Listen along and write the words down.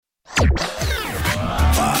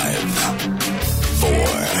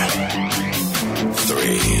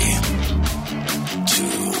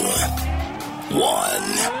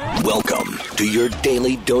Welcome to your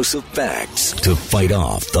daily dose of facts to fight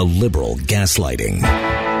off the liberal gaslighting.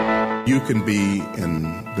 You can be in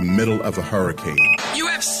the middle of a hurricane. You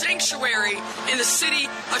have sanctuary in the city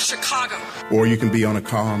of Chicago. Or you can be on a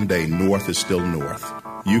calm day. North is still north.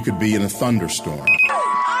 You could be in a thunderstorm.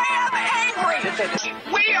 I am angry.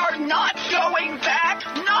 We are not going back.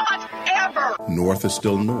 Not ever. North is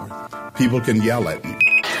still north. People can yell at you.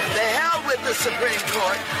 The hell with the Supreme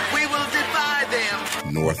Court. We will defy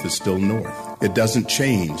them. North is still north. It doesn't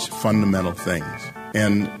change fundamental things.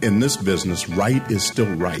 And in this business, right is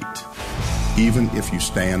still right, even if you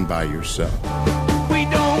stand by yourself. We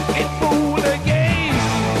don't get fooled again.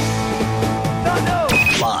 No.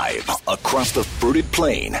 Live across the fruited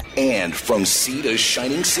plain and from sea to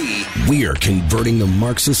shining sea, we're converting the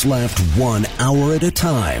Marxist left 1 hour at a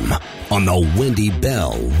time on the Wendy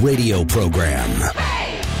Bell radio program.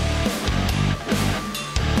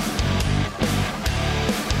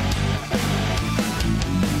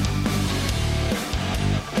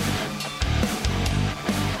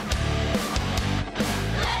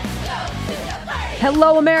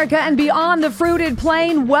 Hello, America, and beyond the fruited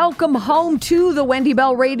plain. Welcome home to the Wendy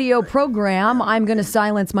Bell radio program. I'm going to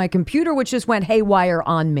silence my computer, which just went haywire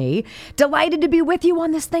on me. Delighted to be with you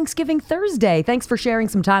on this Thanksgiving Thursday. Thanks for sharing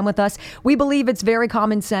some time with us. We believe it's very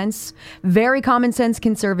common sense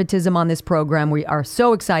conservatism on this program. We are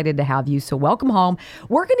so excited to have you, so welcome home.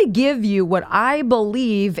 We're going to give you what I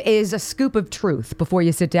believe is a scoop of truth before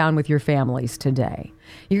you sit down with your families today.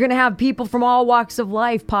 You're going to have people from all walks of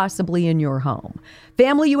life possibly in your home.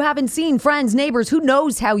 Family you haven't seen, friends, neighbors, who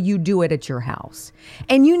knows how you do it at your house.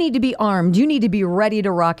 And you need to be armed. You need to be ready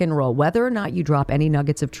to rock and roll, whether or not you drop any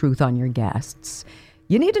nuggets of truth on your guests.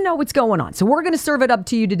 You need to know what's going on. So we're going to serve it up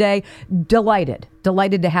to you today. Delighted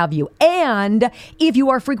to have you. And if you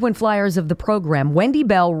are frequent flyers of the program, Wendy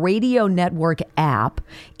Bell Radio Network app,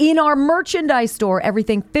 in our merchandise store,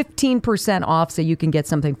 everything 15% off, so you can get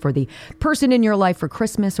something for the person in your life for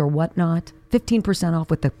Christmas or whatnot. 15% off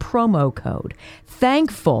with the promo code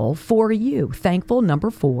Thankful for You. Thankful number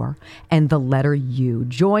 4 and the letter U.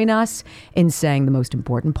 Join us in saying the most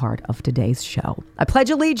important part of today's show. I pledge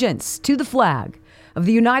allegiance to the flag of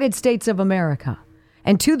the United States of America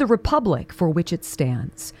and to the republic for which it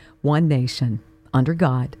stands, one nation, under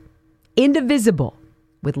God, indivisible,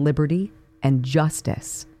 with liberty and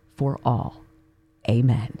justice for all.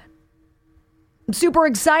 Amen. I'm super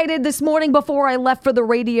excited this morning before I left for the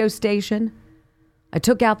radio station. I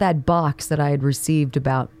took out that box that I had received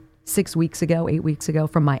about 8 weeks ago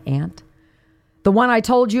from my aunt. The one I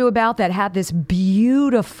told you about that had this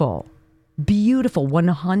beautiful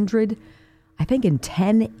 100, I think in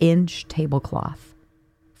 10-inch tablecloth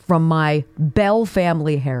from my Bell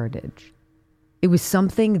family heritage. It was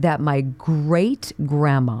something that my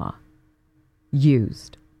great-grandma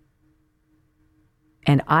used.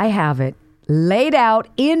 And I have it laid out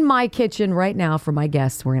in my kitchen right now for my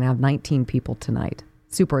guests. We're going to have 19 people tonight.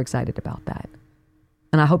 Super excited about that.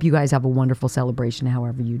 And I hope you guys have a wonderful celebration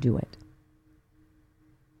however you do it.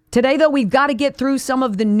 Today, though, we've got to get through some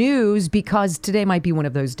of the news because today might be one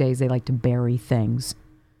of those days they like to bury things.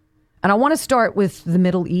 And I want to start with the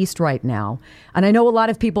Middle East right now. And I know a lot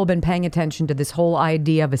of people have been paying attention to this whole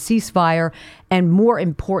idea of a ceasefire. And more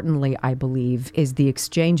importantly, I believe, is the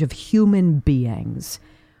exchange of human beings,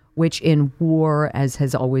 which in war, as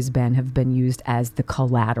has always been, have been used as the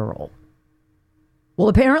collateral. Well,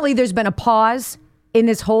 apparently there's been a pause in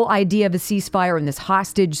this whole idea of a ceasefire and this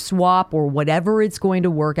hostage swap or whatever it's going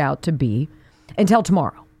to work out to be until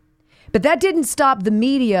tomorrow. But that didn't stop the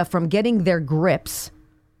media from getting their grips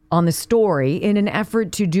on the story in an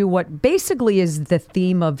effort to do what basically is the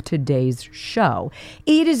theme of today's show.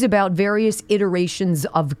 It is about various iterations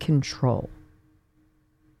of control.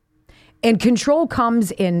 And control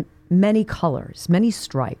comes in many colors, many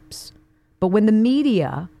stripes. But when the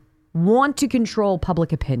media want to control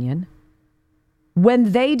public opinion,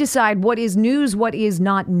 when they decide what is news, what is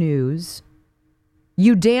not news,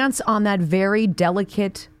 you dance on that very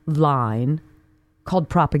delicate line called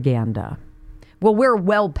propaganda. Well, we're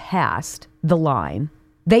well past the line.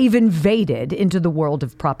 They've invaded into the world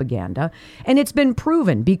of propaganda, and it's been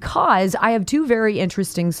proven because I have 2 very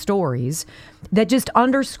interesting stories that just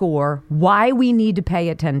underscore why we need to pay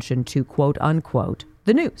attention to, quote unquote,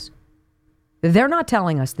 the news. They're not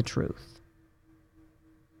telling us the truth.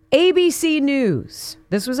 ABC News,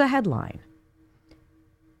 this was a headline.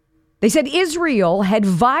 They said Israel had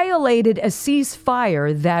violated a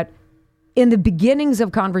ceasefire that in the beginnings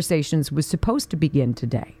of conversations was supposed to begin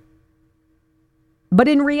today. But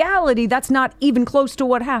in reality, that's not even close to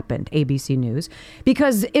what happened, ABC News,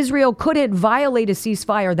 because Israel couldn't violate a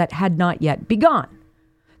ceasefire that had not yet begun.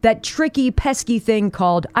 That tricky, pesky thing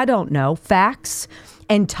called, I don't know, facts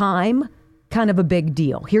and time, kind of a big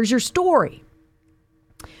deal. Here's your story.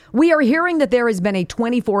 We are hearing that there has been a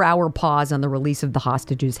 24-hour pause on the release of the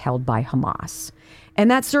hostages held by Hamas. And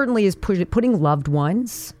that certainly is putting loved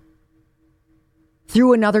ones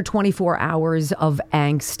through another 24 hours of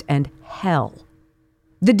angst and hell.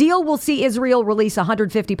 The deal will see Israel release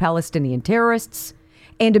 150 Palestinian terrorists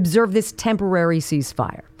and observe this temporary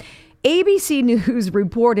ceasefire. ABC News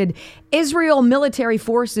reported Israel military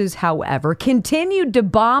forces, however, continued to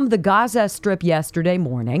bomb the Gaza Strip yesterday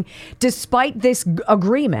morning, despite this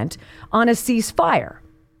agreement on a ceasefire.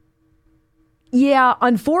 Yeah,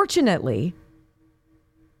 unfortunately,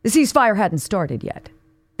 the ceasefire hadn't started yet.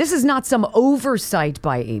 This is not some oversight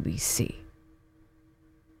by ABC.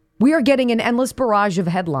 We are getting an endless barrage of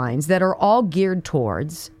headlines that are all geared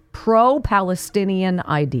towards pro-Palestinian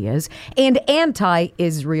ideas and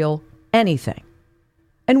anti-Israel anything.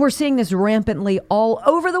 And we're seeing this rampantly all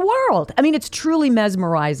over the world. I mean, it's truly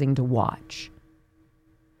mesmerizing to watch.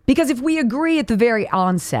 Because if we agree at the very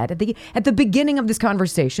onset, at the beginning of this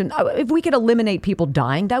conversation, if we could eliminate people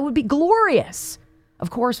dying, that would be glorious. Of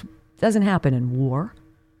course, it doesn't happen in war.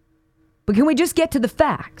 But can we just get to the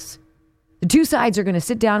facts? The two sides are going to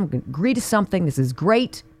sit down, agree to something. This is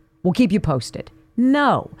great. We'll keep you posted.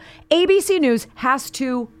 No. ABC News has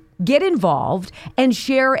to get involved and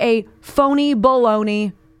share a phony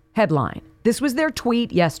baloney headline. This was their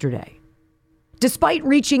tweet yesterday. Despite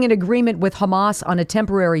reaching an agreement with Hamas on a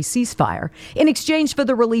temporary ceasefire in exchange for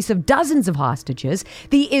the release of dozens of hostages,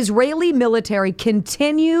 the Israeli military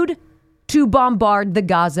continued to bombard the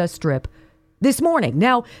Gaza Strip this morning.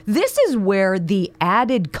 Now, this is where the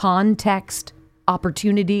added context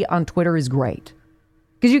opportunity on Twitter is great.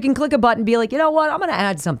 Because you can click a button and be like, you know what, I'm going to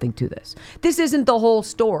add something to this. This isn't the whole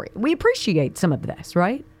story. We appreciate some of this,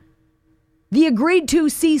 right? The agreed to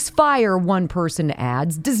ceasefire, one person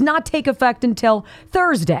adds, does not take effect until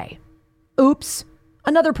Thursday. Oops.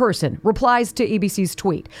 Another person replies to ABC's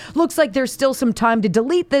tweet. Looks like there's still some time to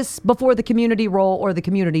delete this before the community roll, or the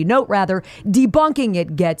community note rather, debunking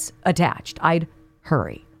it gets attached. I'd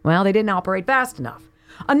hurry. Well, they didn't operate fast enough.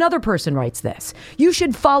 Another person writes this. You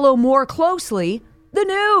should follow more closely the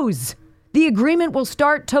news. The agreement will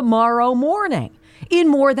start tomorrow morning in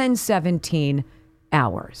more than 17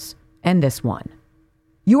 hours. And this one.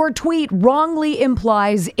 Your tweet wrongly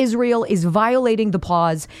implies Israel is violating the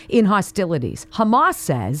pause in hostilities. Hamas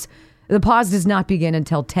says the pause does not begin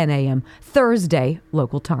until 10 a.m. Thursday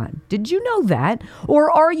local time. Did you know that? Or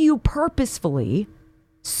are you purposefully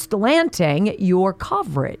slanting your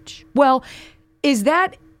coverage? Well, is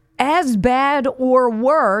that as bad or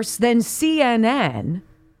worse than CNN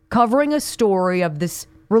covering a story of this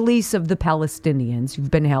release of the Palestinians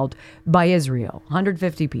who've been held by Israel?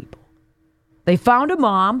 150 people. They found a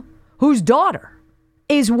mom whose daughter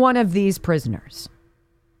is one of these prisoners.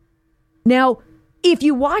 Now, if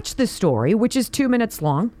you watch the story, which is 2 minutes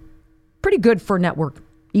long, pretty good for network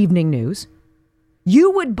evening news,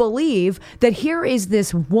 you would believe that here is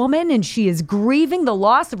this woman and she is grieving the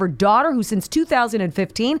loss of her daughter who since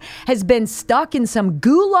 2015 has been stuck in some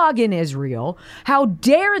gulag in Israel. How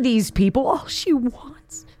dare these people? All she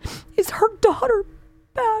wants is her daughter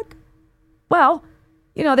back. Well,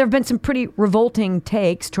 you know, there have been some pretty revolting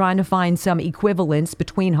takes trying to find some equivalence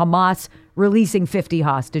between Hamas releasing 50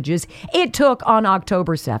 hostages it took on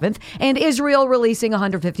October 7th and Israel releasing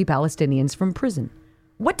 150 Palestinians from prison.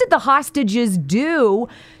 What did the hostages do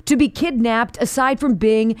to be kidnapped aside from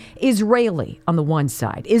being Israeli on the one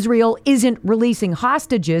side? Israel isn't releasing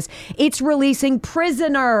hostages, it's releasing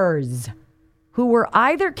prisoners who were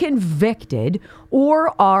either convicted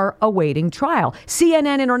or are awaiting trial.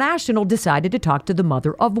 CNN International decided to talk to the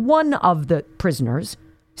mother of one of the prisoners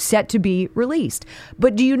set to be released.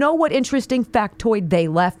 But do you know what interesting factoid they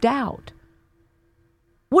left out?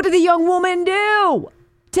 What did the young woman do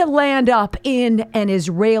to land up in an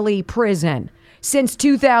Israeli prison? Since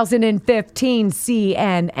 2015,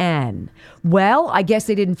 CNN. Well, I guess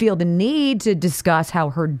they didn't feel the need to discuss how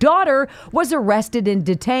her daughter was arrested and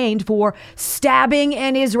detained for stabbing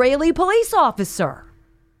an Israeli police officer.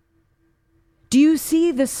 Do you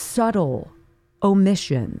see the subtle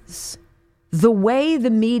omissions? The way the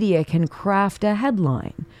media can craft a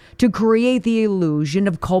headline to create the illusion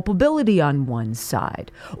of culpability on one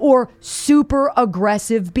side or super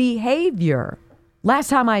aggressive behavior. Last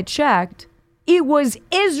time I checked, it was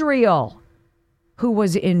Israel who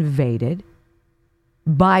was invaded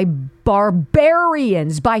by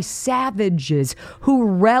barbarians, by savages who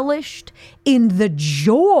relished in the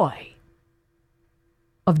joy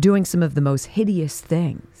of doing some of the most hideous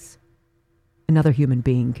things another human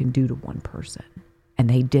being can do to one person. And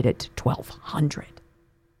they did it to 1,200.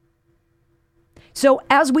 So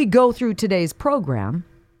as we go through today's program,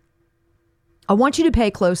 I want you to pay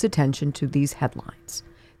close attention to these headlines.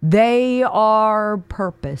 They are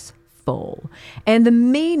purposeful. And the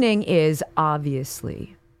meaning is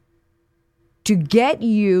obviously to get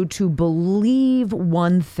you to believe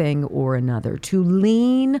one thing or another, to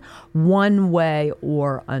lean one way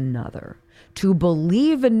or another, to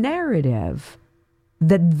believe a narrative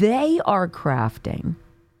that they are crafting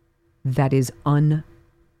that is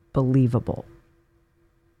unbelievable.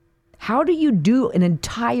 How do you do an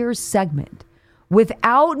entire segment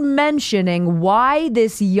without mentioning why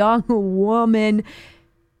this young woman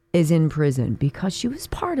is in prison? Because she was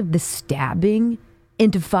part of the stabbing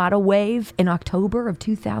intifada wave in October of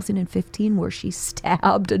 2015, where she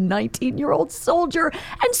stabbed a 19-year-old soldier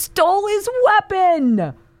and stole his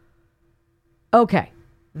weapon. Okay,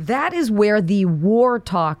 that is where the war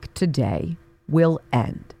talk today will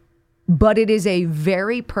end. But it is a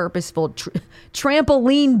very purposeful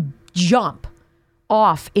trampoline jump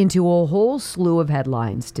off into a whole slew of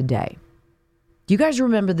headlines today. Do you guys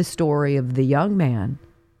remember the story of the young man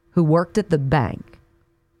who worked at the bank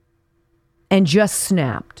and just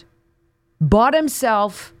snapped, bought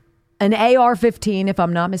himself an AR-15, if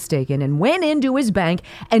I'm not mistaken, and went into his bank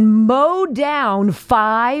and mowed down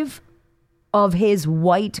 5 of his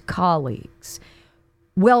white colleagues?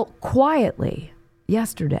 Well, quietly,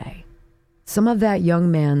 yesterday, some of that young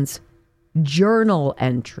man's journal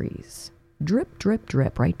entries, drip, drip,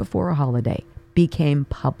 drip, right before a holiday, became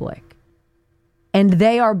public. And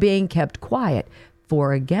they are being kept quiet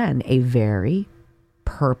for, again, a very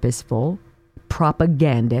purposeful,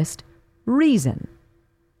 propagandist reason.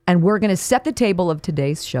 And we're going to set the table of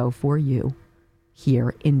today's show for you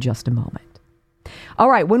here in just a moment. All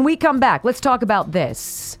right, when we come back, let's talk about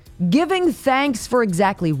this. Giving thanks for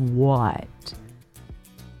exactly what?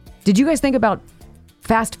 Did you guys think about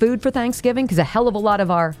fast food for Thanksgiving? Because a hell of a lot of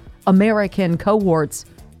our American cohorts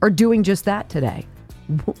are doing just that today.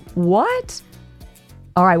 What?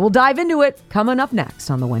 All right, we'll dive into it coming up next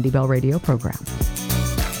on the Wendy Bell Radio program.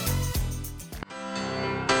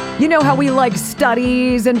 You know how we like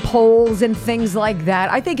studies and polls and things like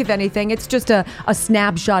that. I think, if anything, it's just a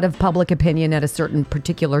snapshot of public opinion at a certain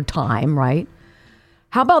particular time, right?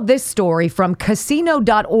 How about this story from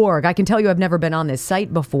casino.org? I can tell you I've never been on this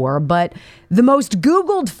site before, but the most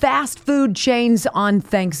Googled fast food chains on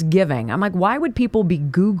Thanksgiving. I'm like, why would people be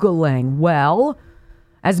Googling? Well,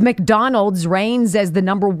 as McDonald's reigns as the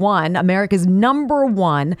America's number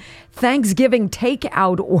one Thanksgiving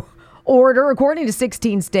takeout order, according to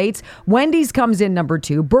 16 states, Wendy's comes in number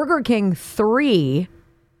 2, Burger King 3.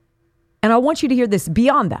 And I want you to hear this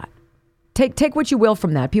beyond that. Take what you will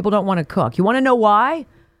from that. People don't want to cook. You want to know why?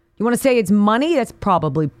 You want to say it's money? That's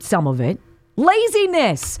probably some of it.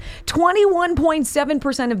 Laziness.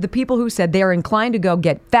 21.7% of the people who said they are inclined to go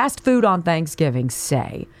get fast food on Thanksgiving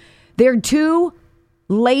say they're too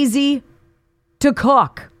lazy to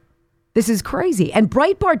cook. This is crazy. And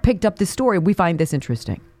Breitbart picked up this story. We find this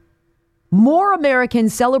interesting. More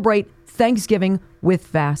Americans celebrate Thanksgiving with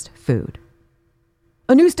fast food.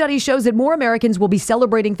 A new study shows that more Americans will be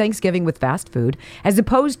celebrating Thanksgiving with fast food as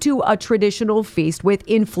opposed to a traditional feast, with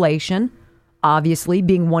inflation obviously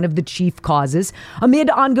being one of the chief causes. Amid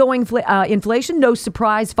ongoing inflation, no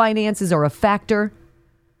surprise, finances are a factor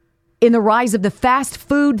in the rise of the fast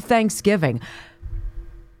food Thanksgiving.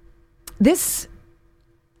 This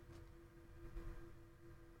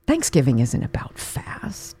Thanksgiving isn't about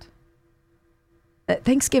fast.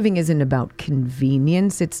 Thanksgiving isn't about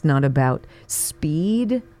convenience. It's not about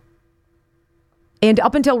speed. And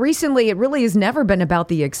up until recently, it really has never been about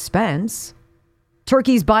the expense.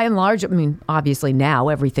 Turkeys, by and large, I mean, obviously now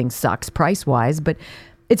everything sucks price-wise, but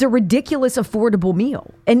it's a ridiculous affordable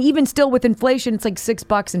meal. And even still with inflation, it's like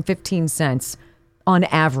 $6.15 on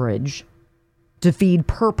average to feed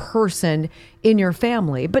per person in your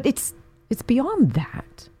family. But it's beyond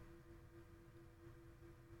that.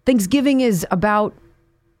 Thanksgiving is about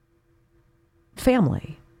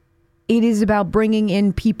family. It is about bringing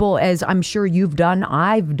in people, as I'm sure you've done,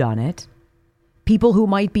 I've done it, people who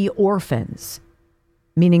might be orphans,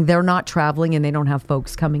 meaning they're not traveling and they don't have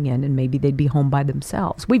folks coming in and maybe they'd be home by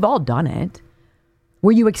themselves. We've all done it.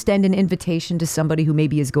 Where you extend an invitation to somebody who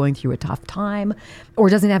maybe is going through a tough time or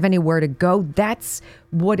doesn't have anywhere to go. That's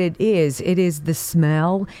what it is. It is the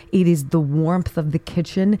smell. It is the warmth of the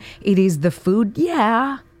kitchen. It is the food.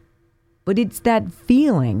 Yeah. but it's that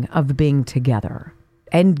feeling of being together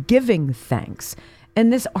and giving thanks.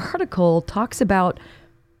 And this article talks about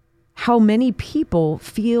how many people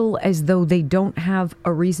feel as though they don't have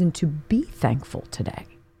a reason to be thankful today.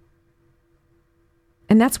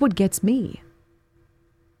 And that's what gets me.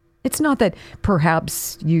 It's not that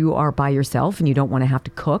perhaps you are by yourself and you don't want to have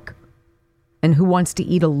to cook. And who wants to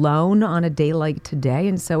eat alone on a day like today?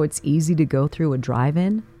 And so it's easy to go through a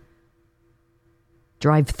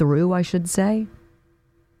drive-through, I should say.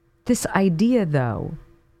 This idea, though,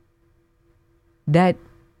 that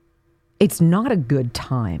it's not a good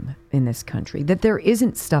time in this country, that there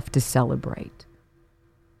isn't stuff to celebrate,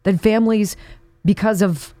 that families, because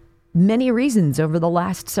of many reasons over the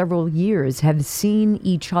last several years, have seen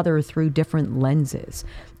each other through different lenses.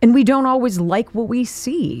 And we don't always like what we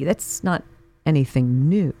see. That's not anything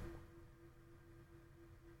new.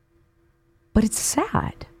 But it's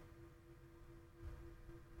sad.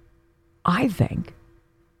 I think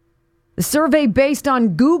the survey based on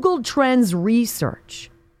Google Trends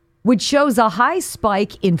research, which shows a high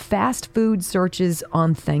spike in fast food searches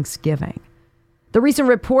on Thanksgiving. The recent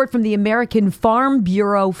report from the American Farm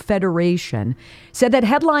Bureau Federation said that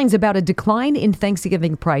headlines about a decline in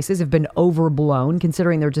Thanksgiving prices have been overblown,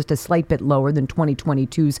 considering they're just a slight bit lower than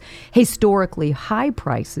 2022's historically high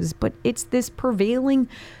prices. But it's this prevailing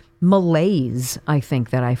malaise, I think,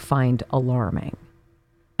 that I find alarming.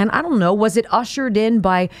 And I don't know, was it ushered in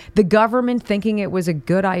by the government thinking it was a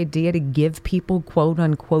good idea to give people, quote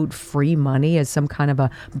unquote, free money as some kind of a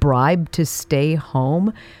bribe to stay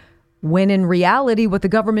home? When in reality, what the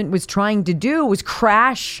government was trying to do was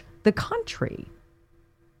crash the country.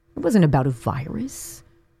 It wasn't about a virus.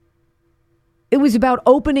 It was about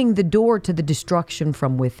opening the door to the destruction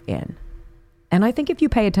from within. And I think if you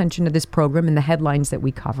pay attention to this program and the headlines that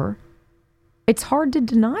we cover, it's hard to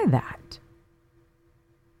deny that.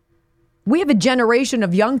 We have a generation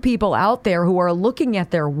of young people out there who are looking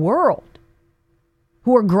at their world,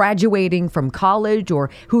 who are graduating from college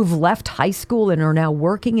or who've left high school and are now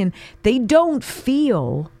working, and they don't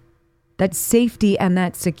feel that safety and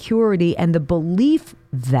that security and the belief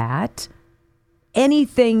that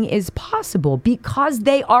anything is possible because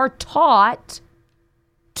they are taught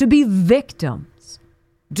to be victims.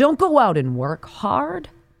 Don't go out and work hard.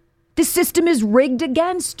 The system is rigged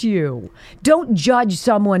against you. Don't judge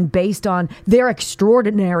someone based on their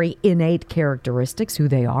extraordinary innate characteristics, who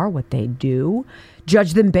they are, what they do.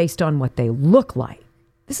 Judge them based on what they look like.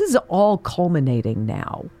 This is all culminating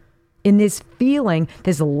now in this feeling,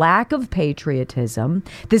 this lack of patriotism,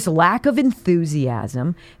 this lack of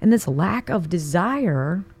enthusiasm, and this lack of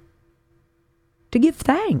desire to give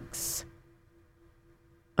thanks.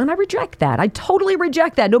 And I reject that. I totally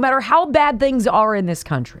reject that, no matter how bad things are in this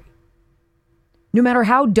country. No matter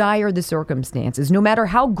how dire the circumstances, no matter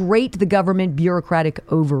how great the government bureaucratic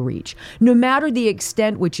overreach, no matter the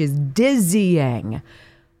extent which is dizzying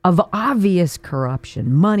of obvious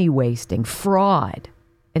corruption, money wasting, fraud,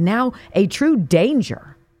 and now a true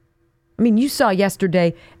danger. I mean, you saw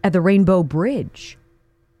yesterday at the Rainbow Bridge,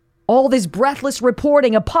 all this breathless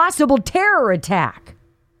reporting, a possible terror attack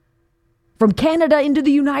from Canada into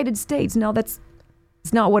the United States. No, it's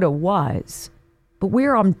not what it was. But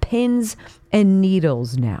we're on pins and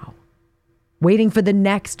needles now, waiting for the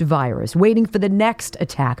next virus, waiting for the next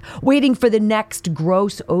attack, waiting for the next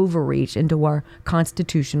gross overreach into our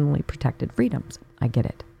constitutionally protected freedoms. I get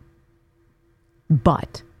it.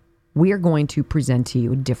 But we are going to present to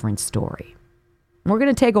you a different story. We're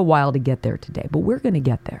going to take a while to get there today, but we're going to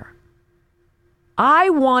get there.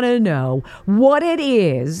 I want to know what it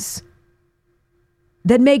is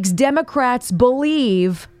that makes Democrats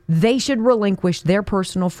believe they should relinquish their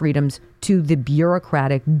personal freedoms to the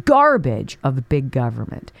bureaucratic garbage of big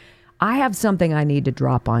government. I have something I need to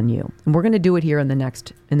drop on you, and we're going to do it here in the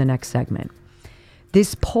next segment.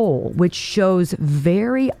 This poll, which shows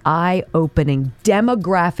very eye-opening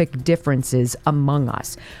demographic differences among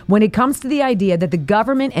us when it comes to the idea that the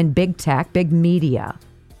government and big tech, big media,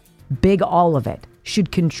 big all of it,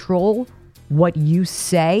 should control what you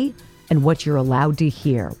say and what you're allowed to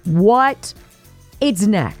hear. What? It's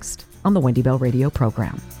next on the Wendy Bell Radio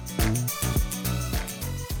program.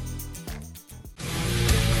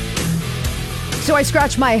 So I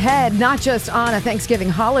scratch my head, not just on a Thanksgiving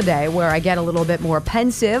holiday where I get a little bit more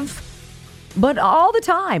pensive, but all the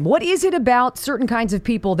time. What is it about certain kinds of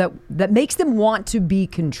people that makes them want to be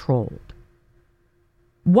controlled?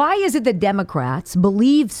 Why is it that Democrats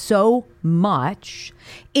believe so much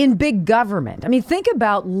in big government? I mean, think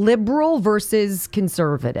about liberal versus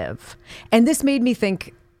conservative. And this made me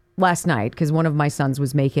think last night because one of my sons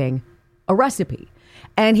was making a recipe.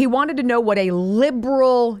 And he wanted to know what a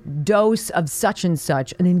liberal dose of such and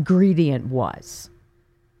such an ingredient was.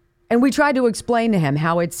 And we tried to explain to him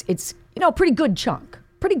how it's a pretty good chunk,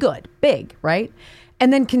 pretty good, big, right?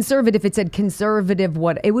 And then conservative, it said conservative,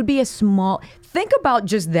 what? It would be a small, think about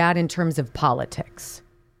just that in terms of politics.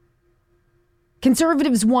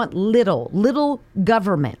 Conservatives want little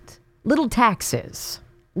government, little taxes,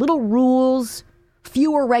 little rules,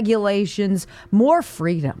 fewer regulations, more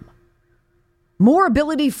freedom, more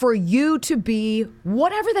ability for you to be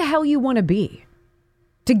whatever the hell you want to be,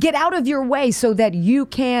 to get out of your way so that you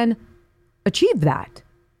can achieve that.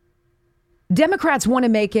 Democrats want to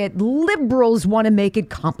make it, liberals want to make it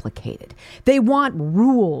complicated. They want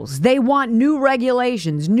rules. They want new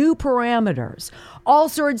regulations, new parameters, all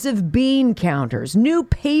sorts of bean counters, new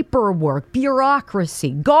paperwork,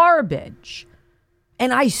 bureaucracy, garbage.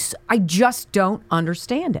 And I just don't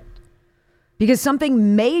understand it. Because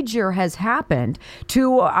something major has happened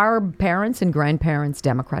to our parents' and grandparents'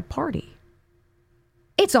 Democrat Party.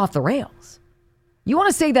 It's off the rails. You want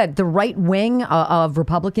to say that the right wing of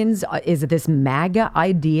Republicans is this MAGA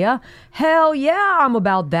idea? Hell yeah, I'm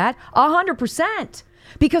about that. 100%.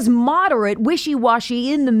 Because moderate,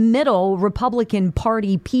 wishy-washy, in the middle Republican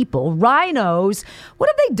Party people, rhinos, what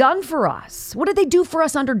have they done for us? What did they do for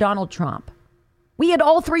us under Donald Trump? We had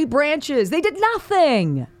all three branches. They did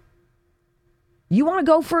nothing. You want to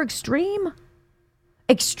go for extreme?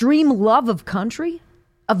 Extreme love of country?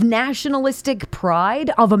 Of nationalistic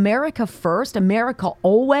pride, of America first, America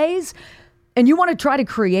always, and you want to try to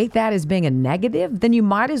create that as being a negative, then you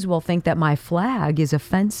might as well think that my flag is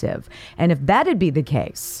offensive. And if that'd be the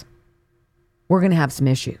case, we're going to have some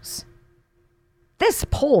issues. This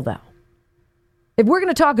poll, though, if we're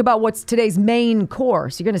going to talk about what's today's main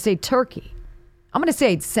course, you're going to say Turkey. I'm going to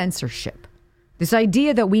say it's censorship. This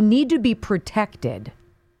idea that we need to be protected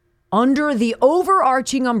under the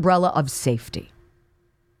overarching umbrella of safety.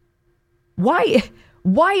 Why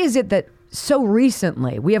is it that so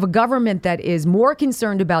recently we have a government that is more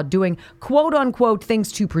concerned about doing quote unquote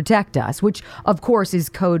things to protect us, which of course is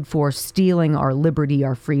code for stealing our liberty,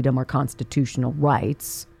 our freedom, our constitutional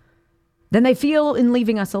rights, than they feel in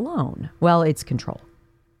leaving us alone? Well, it's control.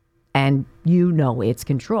 And you know it's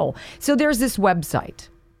control. So there's this website.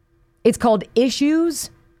 It's called Issues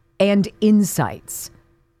and Insights.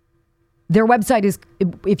 Their website is,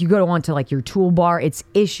 if you go onto like your toolbar, it's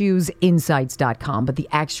issuesinsights.com, but the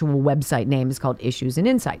actual website name is called Issues and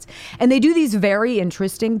Insights. And they do these very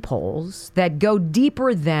interesting polls that go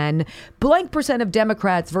deeper than blank percent of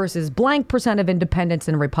Democrats versus blank percent of independents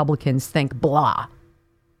and Republicans think blah.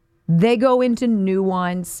 They go into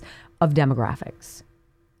nuance of demographics,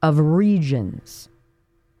 of regions,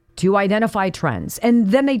 to identify trends.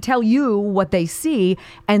 And then they tell you what they see,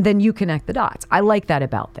 and then you connect the dots. I like that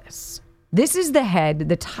about this. This is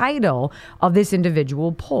the title of this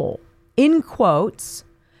individual poll. In quotes,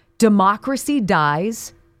 democracy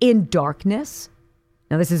dies in darkness.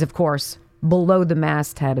 Now, this is, of course, below the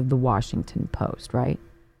masthead of the Washington Post, right?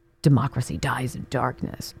 Democracy dies in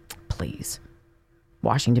darkness. Please.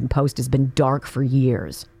 Washington Post has been dark for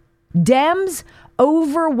years. Dems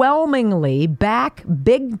overwhelmingly back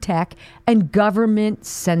big tech and government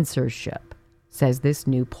censorship, says this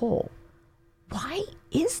new poll. Why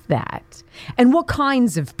is that? And what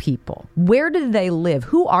kinds of people? Where do they live?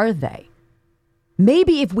 Who are they?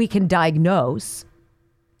 Maybe if we can diagnose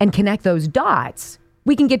and connect those dots,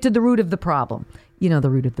 we can get to the root of the problem. You know, the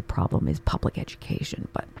root of the problem is public education,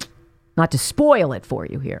 but not to spoil it for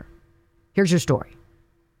you here. Here's your story.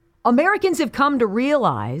 Americans have come to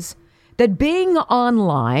realize that being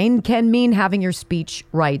online can mean having your speech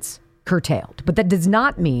rights curtailed, but that does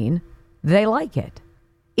not mean they like it.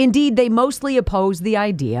 Indeed, they mostly oppose the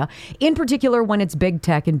idea, in particular when it's big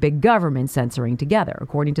tech and big government censoring together,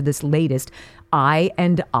 according to this latest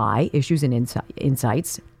I&I Issues and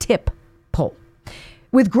Insights TIP poll.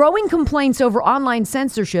 With growing complaints over online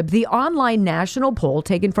censorship, the online national poll,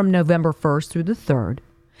 taken from November 1st through the 3rd,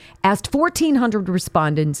 asked 1,400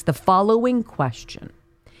 respondents the following question.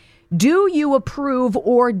 Do you approve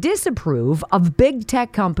or disapprove of big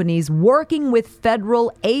tech companies working with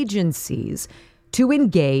federal agencies to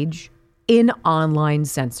engage in online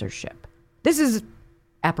censorship? This is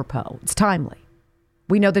apropos. It's timely.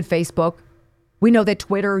 We know that Facebook, we know that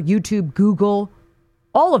Twitter, YouTube, Google,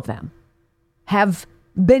 all of them have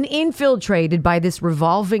been infiltrated by this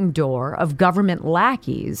revolving door of government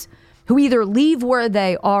lackeys who either leave where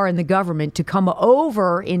they are in the government to come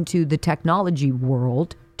over into the technology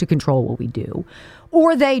world to control what we do,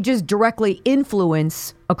 or they just directly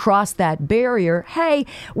influence across that barrier. Hey,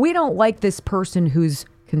 we don't like this person who's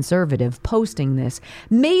conservative, posting this.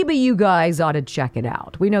 Maybe you guys ought to check it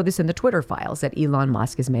out. We know this in the Twitter files that Elon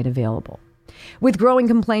Musk has made available. With growing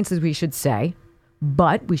complaints, as we should say,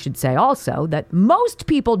 but we should say also that most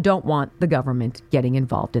people don't want the government getting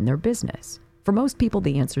involved in their business. For most people,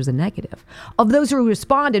 the answer is a negative. Of those who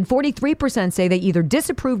responded, 43% say they either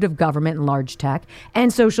disapproved of government and large tech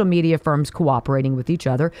and social media firms cooperating with each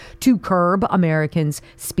other to curb Americans'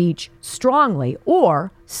 speech strongly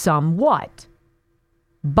or somewhat.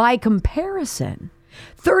 By comparison,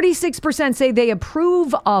 36% say they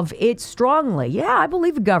approve of it strongly. Yeah, I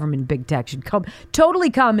believe the government, big tech, should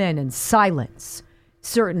totally come in and silence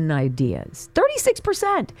certain ideas.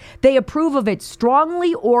 36%. They approve of it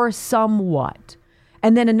strongly or somewhat.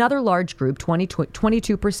 And then another large group,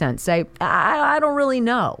 22%, say, I don't really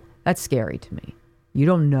know. That's scary to me. You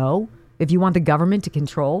don't know if you want the government to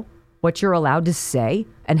control what you're allowed to say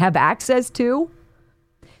and have access to?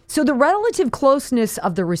 So the relative closeness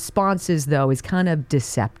of the responses, though, is kind of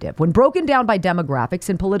deceptive. When broken down by demographics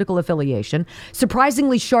and political affiliation,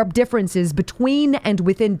 surprisingly sharp differences between and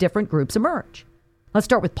within different groups emerge. Let's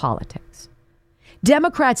start with politics.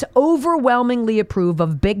 Democrats overwhelmingly approve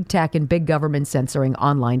of big tech and big government censoring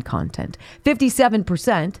online content.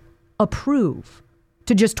 57% approve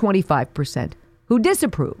to just 25% who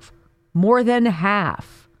disapprove. More than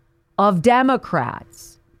half of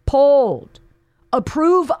Democrats polled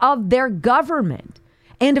approve of their government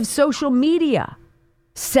and of social media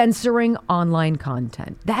censoring online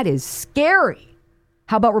content. That is scary.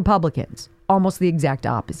 How about Republicans? Almost the exact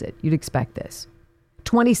opposite. You'd expect this.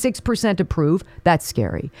 26% approve. That's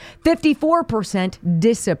scary. 54%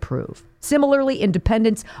 disapprove. Similarly,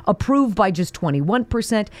 independents approve by just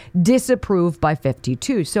 21%, disapprove by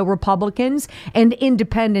 52%. So Republicans and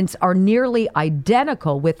independents are nearly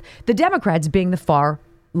identical, with the Democrats being the far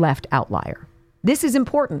left outlier. This is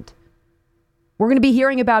important. We're going to be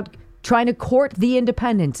hearing about trying to court the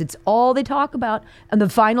independents. It's all they talk about in the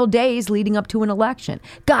final days leading up to an election.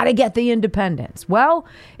 Got to get the independents. Well,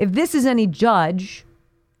 if this is any judge,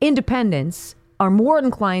 independents are more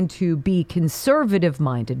inclined to be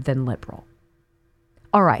conservative-minded than liberal.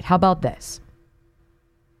 All right, how about this?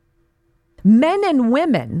 Men and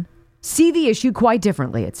women see the issue quite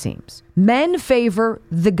differently, it seems. Men favor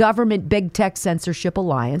the government big tech censorship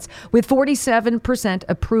alliance, with 47%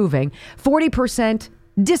 approving, 40%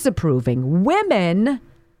 disapproving. Women,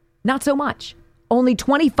 not so much. Only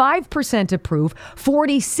 25% approve,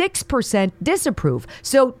 46% disapprove.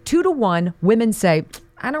 So 2-1, women say,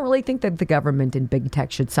 I don't really think that the government and big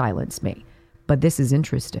tech should silence me. But this is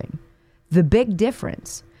interesting. The big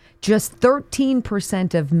difference, just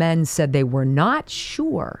 13% of men said they were not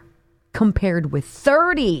sure, compared with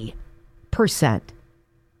 30%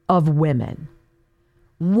 of women.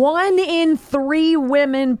 1 in 3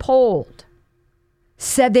 women polled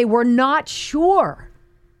said they were not sure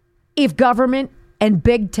if government and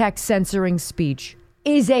big tech censoring speech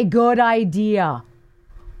is a good idea.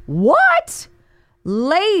 What?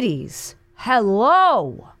 Ladies,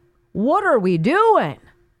 hello. What are we doing?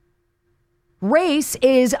 Race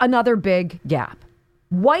is another big gap.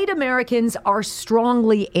 White Americans are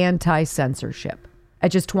strongly anti-censorship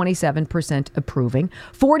at just 27% approving,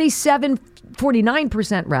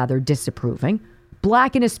 49% rather disapproving.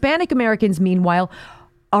 Black and Hispanic Americans, meanwhile,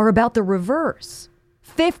 are about the reverse.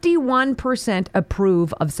 51%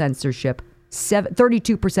 approve of censorship,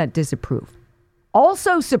 32% disapprove.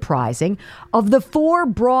 Also surprising, of the 4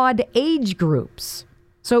 broad age groups.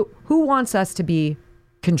 So who wants us to be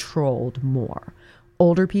controlled more?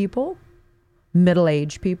 Older people,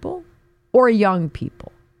 middle-aged people, or young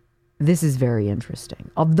people? This is very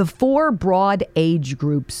interesting. Of the 4 broad age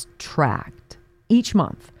groups tracked each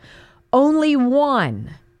month, only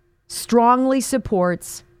one strongly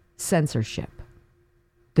supports censorship: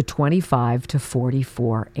 the 25 to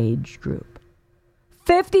 44 age group.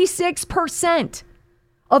 56%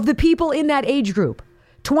 of the people in that age group,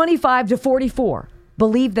 25 to 44,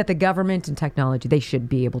 believe that the government and technology, they should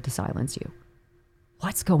be able to silence you.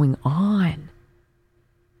 What's going on?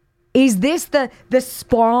 Is this the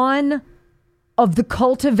spawn of the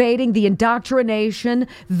cultivating, the indoctrination,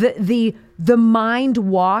 the mind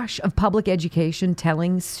wash of public education,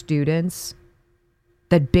 telling students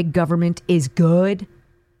that big government is good,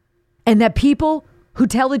 and that people who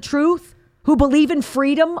tell the truth, who believe in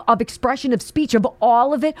freedom of expression, of speech, of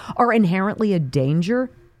all of it, are inherently a danger?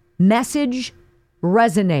 Message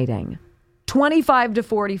resonating. 25 to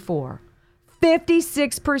 44.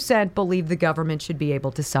 56% believe the government should be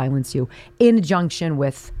able to silence you in conjunction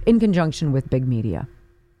with big media,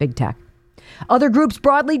 big tech. Other groups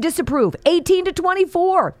broadly disapprove. 18 to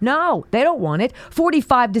 24. No, they don't want it.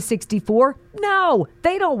 45 to 64. No,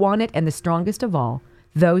 they don't want it. And the strongest of all,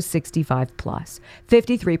 those 65 plus.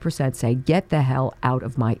 53% say, get the hell out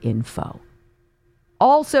of my info.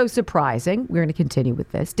 Also surprising, we're going to continue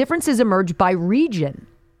with this, differences emerge by region.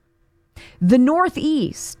 The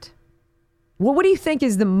Northeast. Well, what do you think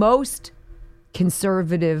is the most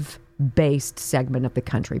conservative-based segment of the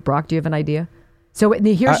country? Brock, do you have an idea? So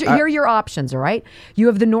here are your options, all right? You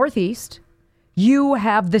have the Northeast, you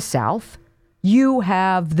have the South, you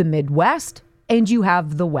have the Midwest, and you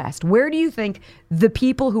have the West. Where do you think the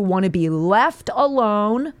people who want to be left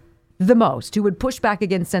alone the most, who would push back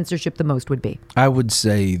against censorship the most, would be? I would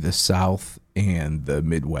say the South and the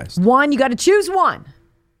Midwest. One, you got to choose one.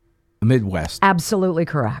 Midwest. Absolutely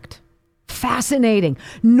correct. Fascinating.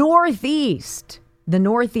 Northeast. The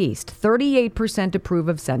Northeast, 38% approve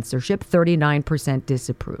of censorship, 39%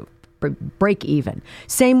 disapprove. Break even.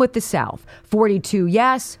 Same with the South, 42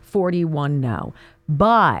 yes, 41 no.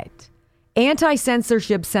 But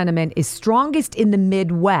anti-censorship sentiment is strongest in the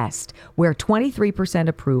Midwest, where 23%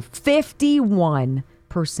 approve,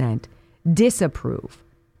 51% disapprove.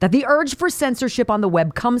 That the urge for censorship on the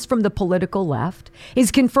web comes from the political left is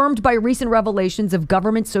confirmed by recent revelations of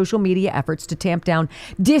government social media efforts to tamp down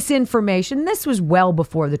disinformation. This was well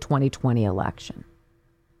before the 2020 election.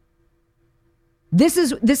 This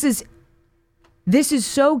is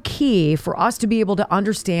so key for us to be able to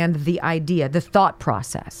understand the idea, the thought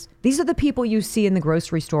process. These are the people you see in the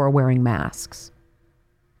grocery store wearing masks.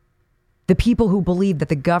 The people who believe that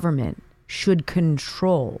the government should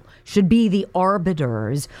control, should be the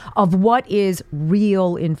arbiters of what is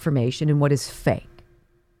real information and what is fake.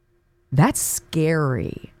 That's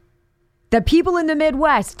scary. That people in the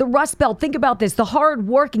Midwest, the Rust Belt, think about this, the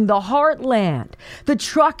hardworking, the heartland, the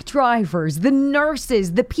truck drivers, the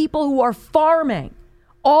nurses, the people who are farming,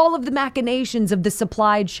 all of the machinations of the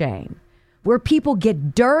supply chain, where people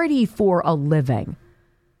get dirty for a living.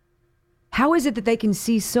 How is it that they can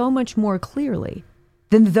see so much more clearly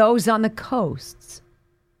than those on the coasts,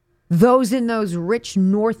 those in those rich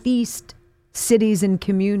Northeast cities and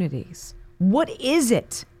communities? What is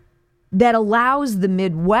it that allows the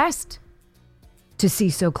Midwest to see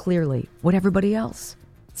so clearly what everybody else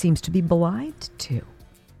seems to be blind to?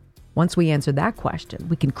 Once we answer that question,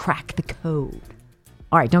 we can crack the code.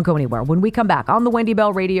 All right, don't go anywhere. When we come back on the Wendy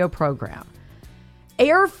Bell radio program,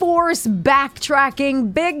 Air Force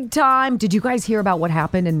backtracking big time. Did you guys hear about what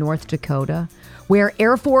happened in North Dakota, where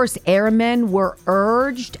Air Force airmen were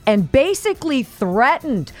urged and basically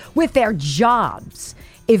threatened with their jobs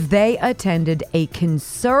if they attended a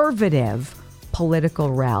conservative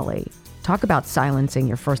political rally? Talk about silencing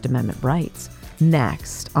your First Amendment rights.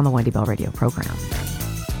 Next on the Wendy Bell radio program.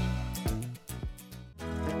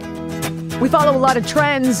 We follow a lot of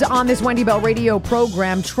trends on this Wendy Bell radio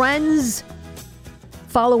program. Trends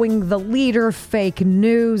following the leader, fake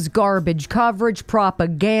news, garbage coverage,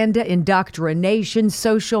 propaganda, indoctrination,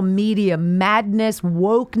 social media madness,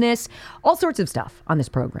 wokeness, all sorts of stuff on this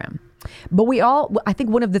program. But I think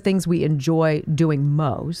one of the things we enjoy doing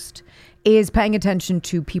most is paying attention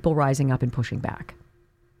to people rising up and pushing back.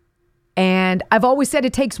 And I've always said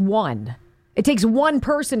it takes one. It takes one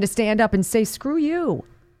person to stand up and say, screw you.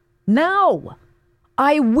 No,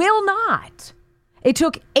 I will not. It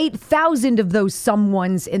took 8,000 of those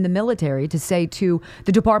someones in the military to say to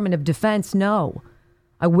the Department of Defense, no,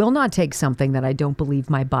 I will not take something that I don't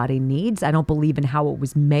believe my body needs. I don't believe in how it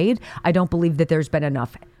was made. I don't believe that there's been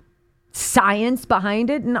enough science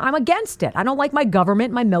behind it, and I'm against it. I don't like my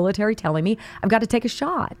government, my military telling me I've got to take a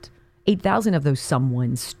shot. 8,000 of those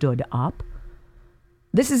someone stood up.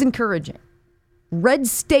 This is encouraging.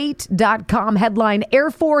 RedState.com headline,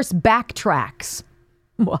 Air Force backtracks.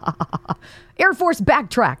 Air Force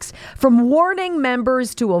backtracks from warning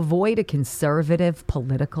members to avoid a conservative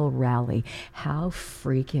political rally. How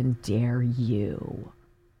freaking dare you?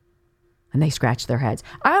 And they scratch their heads.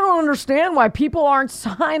 I don't understand why people aren't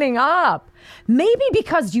signing up. Maybe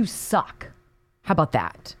because you suck. How about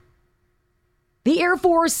that? The Air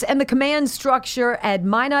Force and the command structure at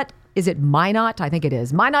Minot. Is it Minot? I think it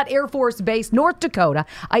is. Minot Air Force Base, North Dakota.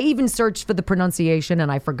 I even searched for the pronunciation and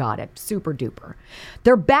I forgot it. Super duper.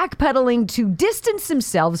 They're backpedaling to distance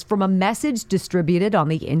themselves from a message distributed on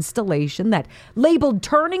the installation that labeled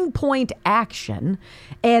Turning Point Action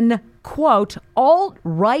an, quote,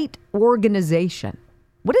 alt-right organization.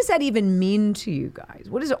 What does that even mean to you guys?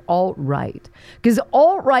 What is alt-right? Because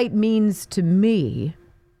alt-right means to me,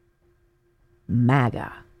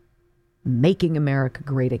 MAGA. Making America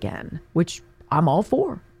Great Again, which I'm all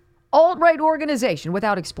for. alt-right organization,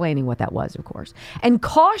 without explaining what that was, of course, and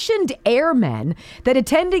cautioned airmen that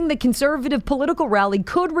attending the conservative political rally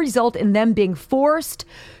could result in them being forced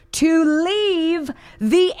to leave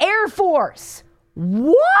the Air Force.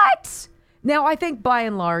 What? Now, I think by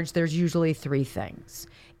and large, there's usually three things.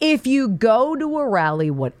 If you go to a rally,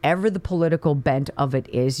 whatever the political bent of it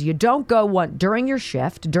is, you don't go during your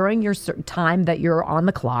shift, during your time that you're on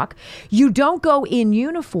the clock. You don't go in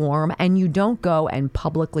uniform, and you don't go and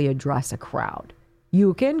publicly address a crowd.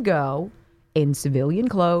 You can go in civilian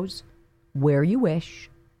clothes where you wish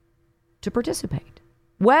to participate.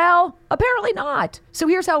 Well, apparently not. So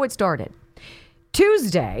here's how it started.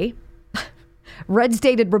 Tuesday, Red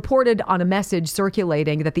State had reported on a message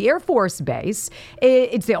circulating that the Air Force Base,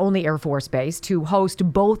 it's the only Air Force base to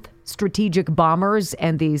host both strategic bombers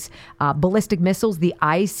and these ballistic missiles, the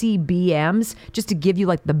ICBMs. Just to give you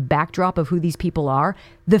like the backdrop of who these people are,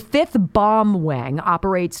 the 5th Bomb Wing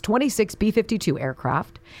operates 26 B-52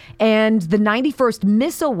 aircraft, and the 91st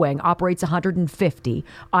Missile Wing operates 150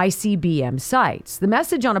 ICBM sites. The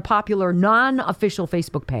message on a popular non-official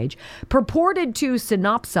Facebook page purported to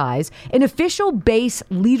synopsize an official base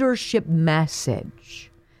leadership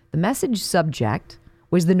message. The message subject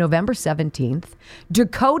was the November 17th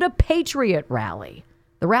Dakota Patriot Rally.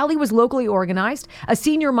 The rally was locally organized. A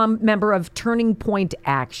senior member of Turning Point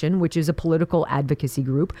Action, which is a political advocacy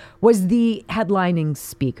group, was the headlining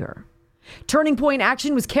speaker. Turning Point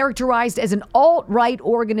Action was characterized as an alt-right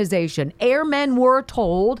organization. Airmen were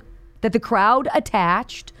told that the crowd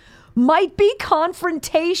attached might be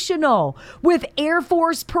confrontational with Air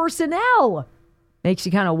Force personnel. Makes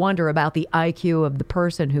you kind of wonder about the IQ of the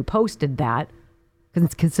person who posted that.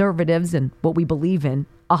 Because conservatives and what we believe in,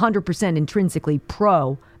 100% intrinsically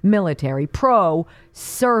pro-military,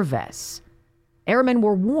 pro-service. Airmen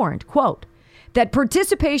were warned, quote, that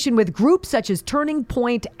participation with groups such as Turning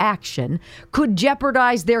Point Action could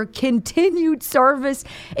jeopardize their continued service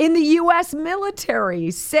in the U.S.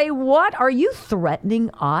 military. Say what? Are you threatening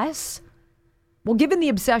us? Well, given the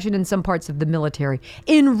obsession in some parts of the military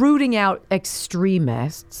in rooting out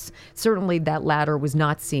extremists, certainly that latter was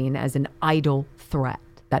not seen as an idle threat.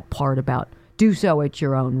 That part about do so at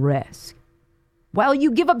your own risk. While you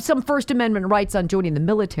give up some First Amendment rights on joining the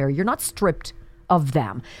military, you're not stripped of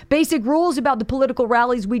them. Basic rules about the political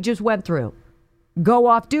rallies we just went through. Go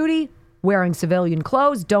off duty, wearing civilian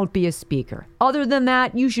clothes, don't be a speaker. Other than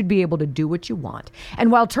that, you should be able to do what you want.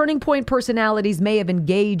 And while Turning Point personalities may have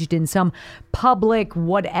engaged in some public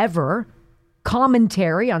whatever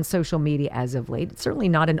commentary on social media as of late, it's certainly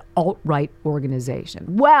not an alt-right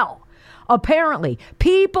organization. Well, apparently,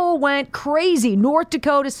 people went crazy. North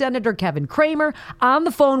Dakota Senator Kevin Cramer on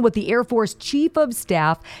the phone with the Air Force Chief of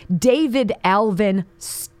Staff, David Alvin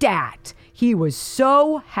Stat. He was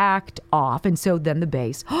so hacked off, and so then the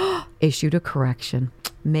base issued a correction.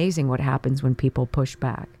 Amazing what happens when people push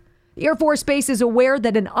back. The Air Force Base is aware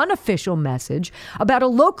that an unofficial message about a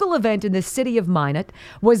local event in the city of Minot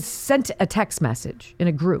was sent a text message in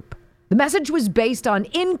a group. The message was based on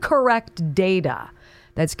incorrect data.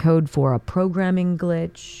 That's code for a programming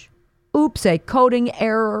glitch. Oops, a coding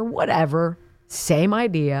error, whatever. Same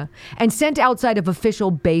idea. And sent outside of official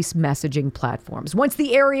base messaging platforms. Once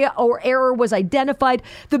the area or error was identified,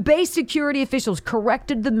 the base security officials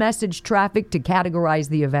corrected the message traffic to categorize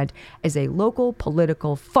the event as a local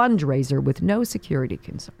political fundraiser with no security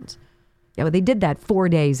concerns. Yeah, but they did that 4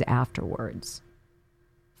 days afterwards.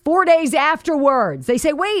 4 days afterwards, they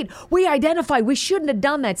say, wait, we identified, we shouldn't have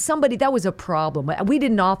done that. That was a problem. We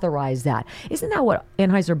didn't authorize that. Isn't that what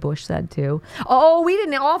Anheuser-Busch said too? Oh, we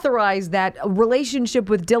didn't authorize that relationship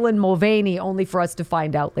with Dylan Mulvaney, only for us to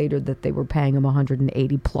find out later that they were paying him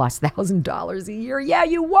 $180,000+ a year. Yeah,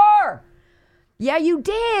 you were. Yeah, you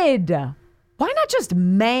did. Why not just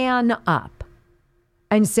man up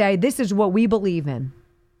and say, this is what we believe in.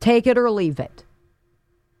 Take it or leave it.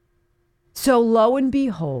 So lo and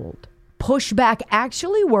behold, pushback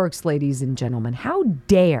actually works, ladies and gentlemen. How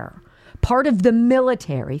dare part of the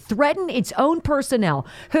military threaten its own personnel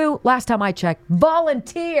who, last time I checked,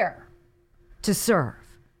 volunteer to serve?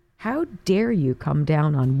 How dare you come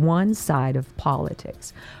down on one side of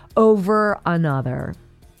politics over another?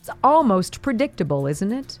 It's almost predictable,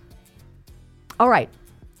 isn't it? All right,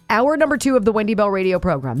 hour number 2 of the Wendy Bell radio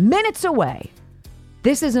program, minutes away.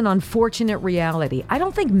 This is an unfortunate reality. I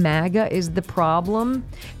don't think MAGA is the problem.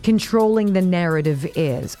 Controlling the narrative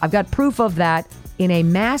is. I've got proof of that in a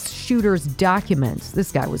mass shooter's documents.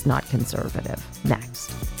 This guy was not conservative.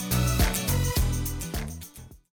 Next.